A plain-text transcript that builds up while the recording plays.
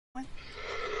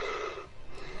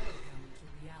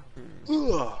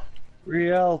Ugh.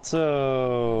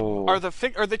 Rialto. Are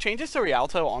the changes to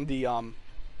Rialto on the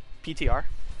PTR?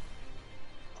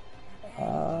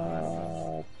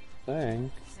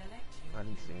 Think. I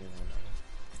didn't see anything.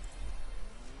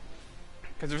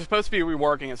 Because they're supposed to be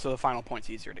reworking it so the final point's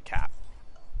easier to cap.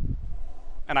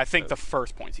 And I think the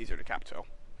first point's easier to cap too.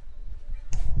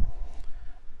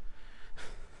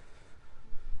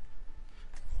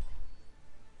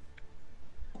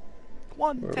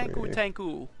 One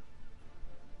tanku.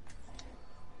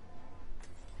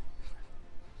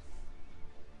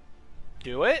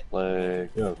 Do it. Play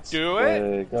goats. Do it.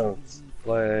 Play goats.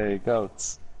 Play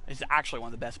goats. It's actually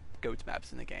one of the best goats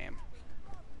maps in the game.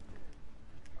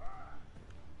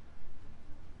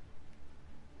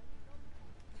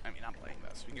 I mean, I'm playing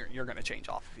this. You're gonna change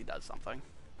off if he does something.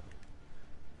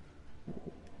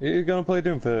 You're gonna play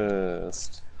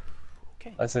Doomfist.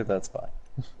 Okay. I say that's fine.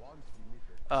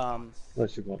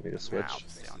 Unless you want me to switch.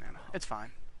 Nah, it's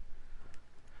fine.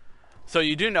 So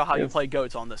you do know how you play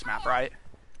goats on this map, right?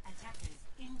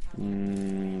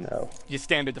 No. You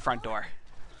stand at the front door.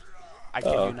 I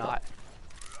kid you not.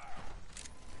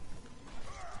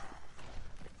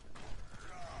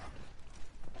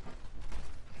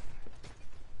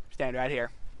 Stand right here.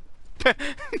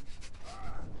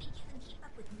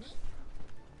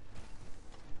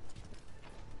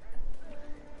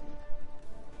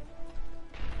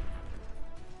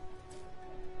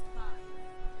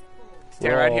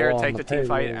 Stand right here, take the team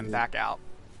fight, and back out.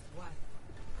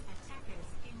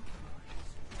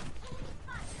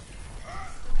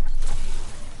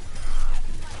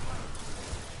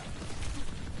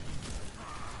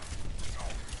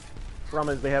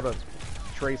 Problem is they have a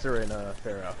Tracer and a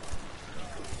Pharah.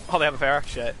 Oh, they have a Pharah?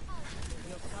 Shit.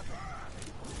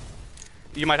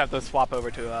 You might have to swap over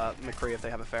to McCree if they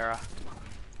have a Pharah.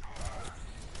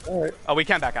 Alright. Oh, we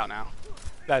can back out now.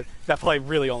 That play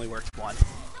really only works once.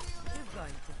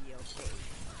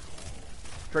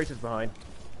 Tracer's behind.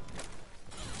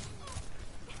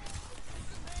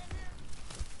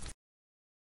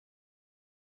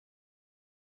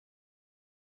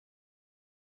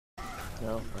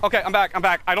 No. Okay, I'm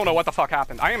back. I don't know what the fuck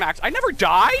happened. I never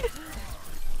died?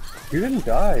 You didn't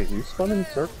die. You spun in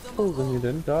circles and you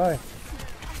didn't die.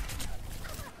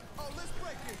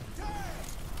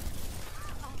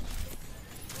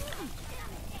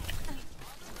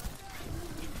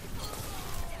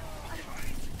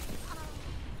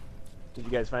 Did you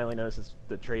guys finally notice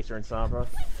the Tracer and Sombra?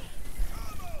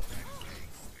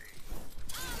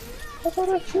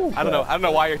 I don't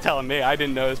know why you're telling me. I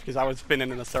didn't notice because I was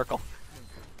spinning in a circle.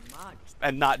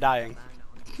 And not dying.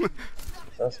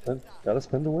 Gotta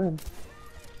spin to win.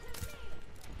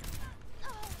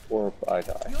 Or I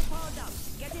die.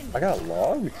 I got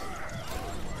logged?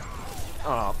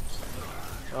 Oh.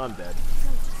 I'm dead.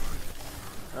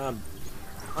 I'm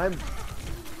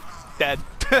dead.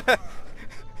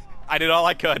 I did all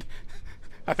I could.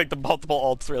 I think the multiple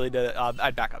ults really did it.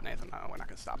 I'd back up, Nathan. No, we're not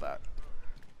gonna stop that.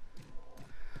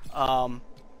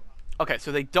 Okay,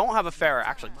 so they don't have a Pharah,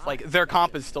 actually. Like, their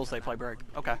comp is still play Brig.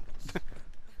 Okay.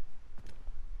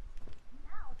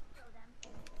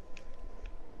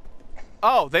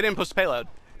 Oh, they didn't push the payload.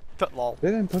 Lol. They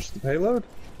didn't push the payload?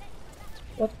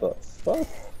 What the fuck?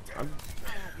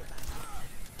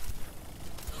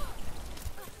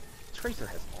 Tracer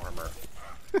has armor.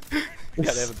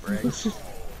 Yeah, they have a Brig.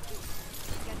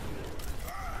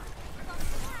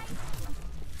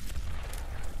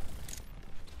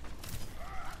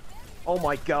 Oh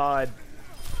my god.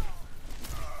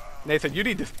 Nathan, you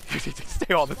need to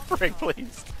stay on the Brig,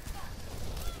 please.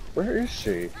 Where is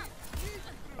she?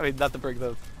 I mean, not the Brig,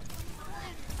 though.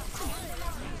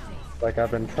 Like,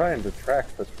 I've been trying to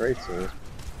track the Tracer.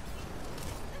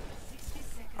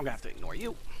 I'm gonna have to ignore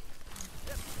you.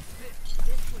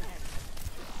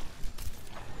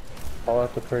 Call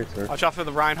out the Tracer. Watch out for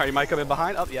the Reinhardt. You might come in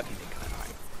behind. Oh, yep, he did come in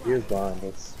behind. He is behind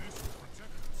us.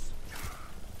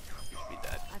 Be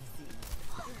dead.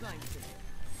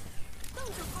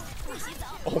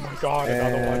 Oh my god,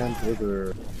 another one.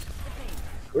 Wither.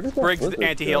 Where did that Briggs Wither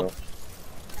anti-healed. go?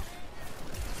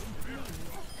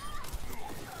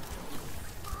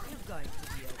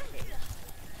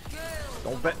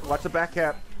 Don't bet. Watch the back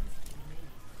cap.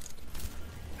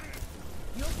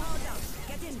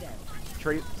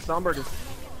 Sombra just.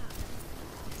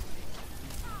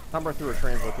 Sombra threw a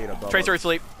translocate above. Tracer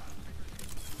asleep.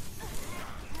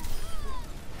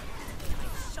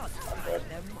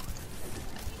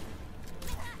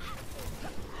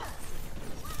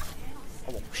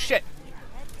 Oh shit!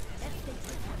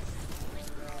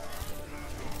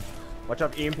 Watch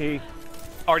out, EMP.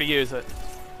 Already use it.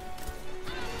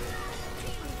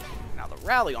 Now the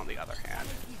rally, on the other hand.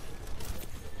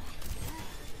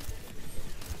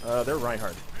 They're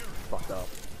Reinhardt. Fucked up.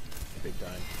 Big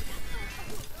time.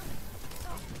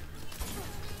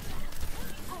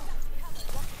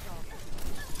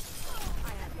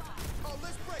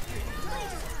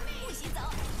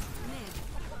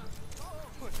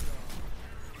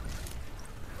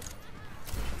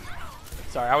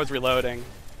 Sorry, I was reloading.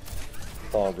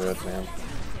 It's all good, man.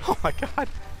 Oh my god.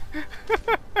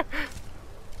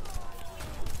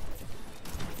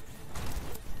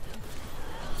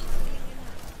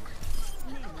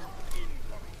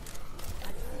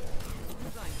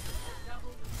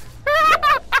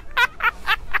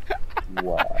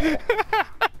 Wow.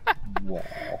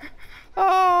 Wow.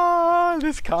 Oh,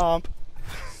 this comp.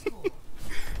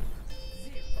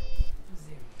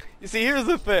 You see, here's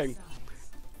the thing.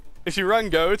 If you run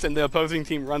goats and the opposing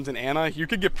team runs an Ana, you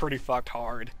could get pretty fucked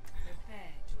hard.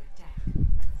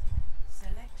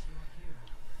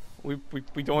 We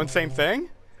doing the same thing?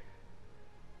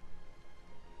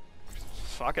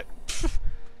 Fuck it.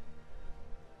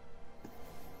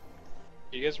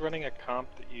 You guys running a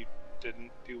comp that you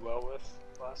didn't do well with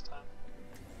last time?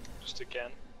 Just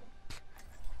again?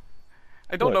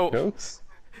 I don't What, know. goats?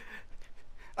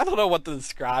 I don't know what to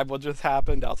describe what just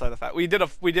happened outside the fact we did a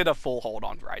full hold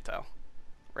on Rialto,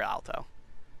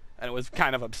 and it was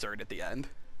kind of absurd at the end.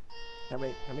 How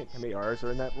many R's are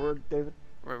in that word, David?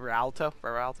 Rialto.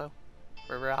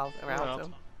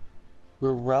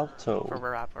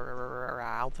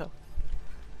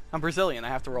 I'm Brazilian. I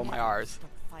have to roll my R's.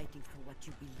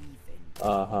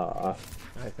 Uh-huh.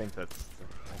 I think that's.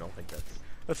 I don't think that's.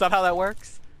 That's not how that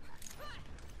works.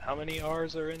 How many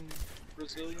R's are in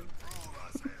Brazilian?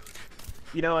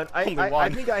 You know, and I think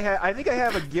I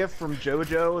have a gift from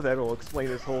JoJo that will explain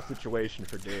this whole situation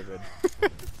for David.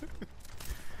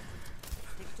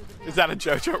 Is that a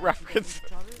JoJo reference?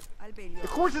 Of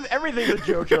course, everything's a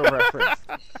JoJo reference.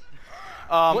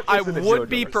 I isn't a would JoJo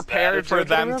be reference? prepared Is that for a JoJo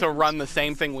them to reference? run the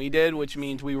same thing we did, which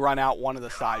means we run out one of the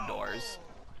side doors.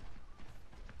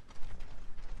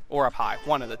 Or up high.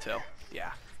 One of the two.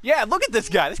 Yeah. Yeah, look at this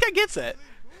guy. This guy gets it.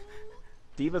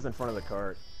 Diva's in front of the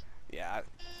cart. Yeah.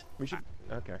 We should.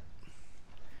 Okay.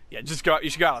 Yeah, just go. You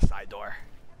should go out a side door.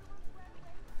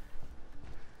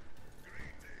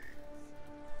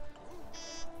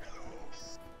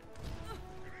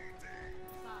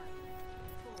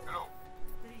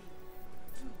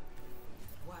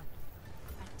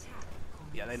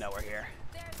 Yeah, they know we're here.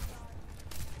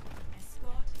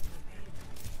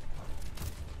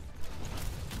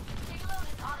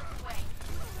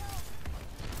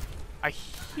 I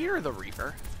hear the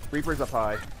Reaper. Reaper's up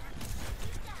high.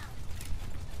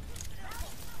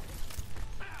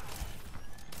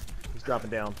 He's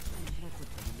dropping down.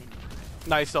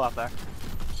 No, he's still out there.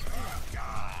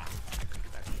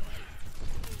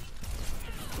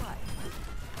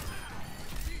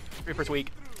 Reaper's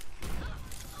weak.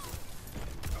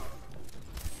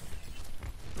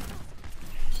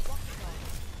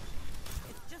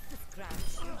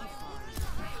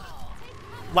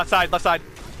 Left side, left side.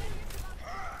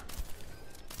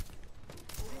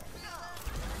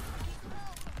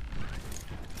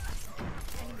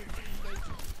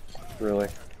 Really?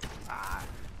 Ah,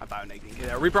 I thought I was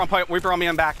yeah, Reaper on point, Reaper on me,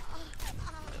 I'm back.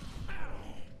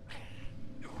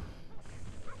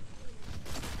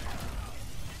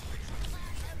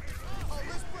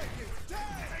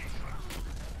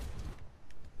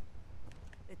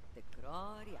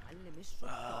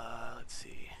 Let's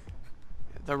see.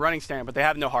 They're running stand, but they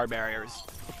have no hard barriers.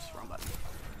 Oops, wrong button.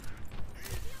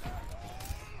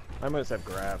 I must have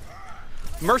grab.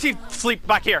 Mercy, sleep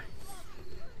back here.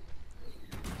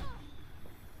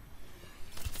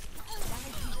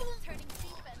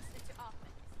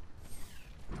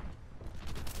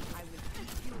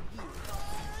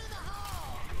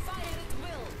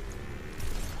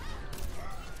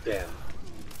 Damn.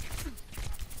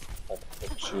 I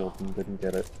took shield and didn't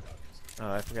get it.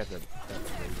 I forgot that.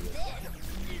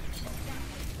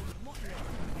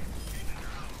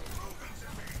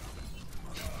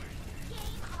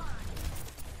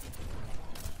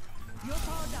 You're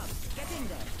powered up. Get in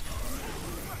there.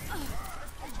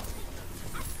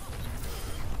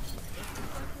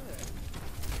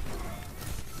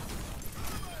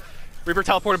 Reaper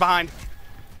teleported behind.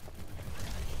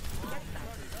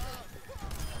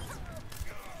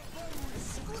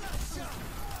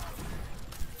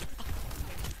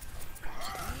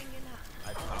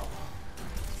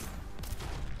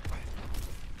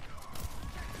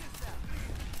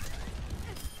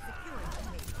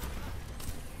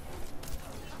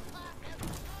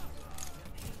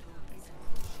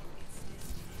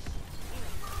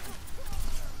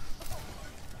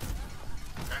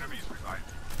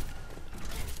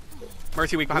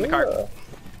 Mercy weak behind the cart.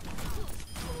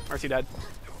 Mercy dead.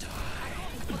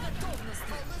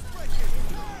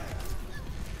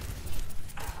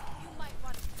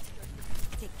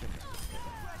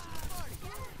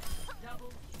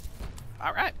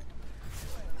 All right.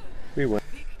 We win.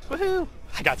 Woohoo!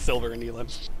 I got silver in Elam.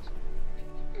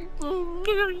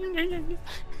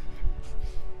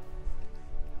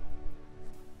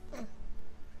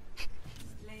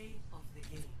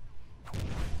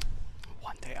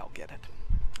 One day I'll get it.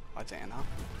 What's Anna?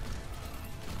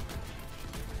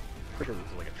 Pretty sure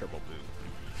this is like a triple boot.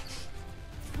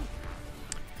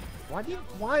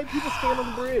 Why people stand on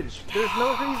the bridge? There's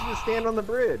no reason to stand on the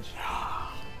bridge.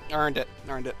 Earned it.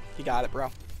 Earned it. You got it,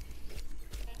 bro.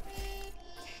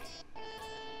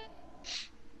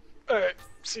 Alright,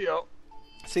 see y'all.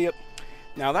 See ya.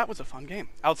 Now that was a fun game.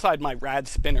 Outside my rad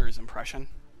spinners impression.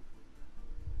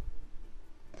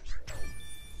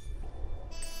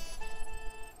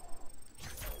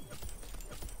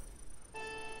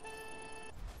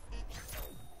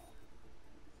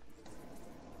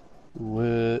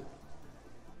 What?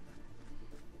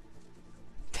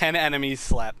 10 enemies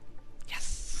slept.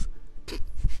 Yes.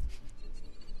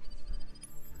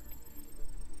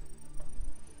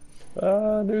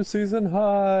 New season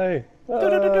high. Do do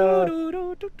do do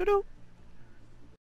do do do do.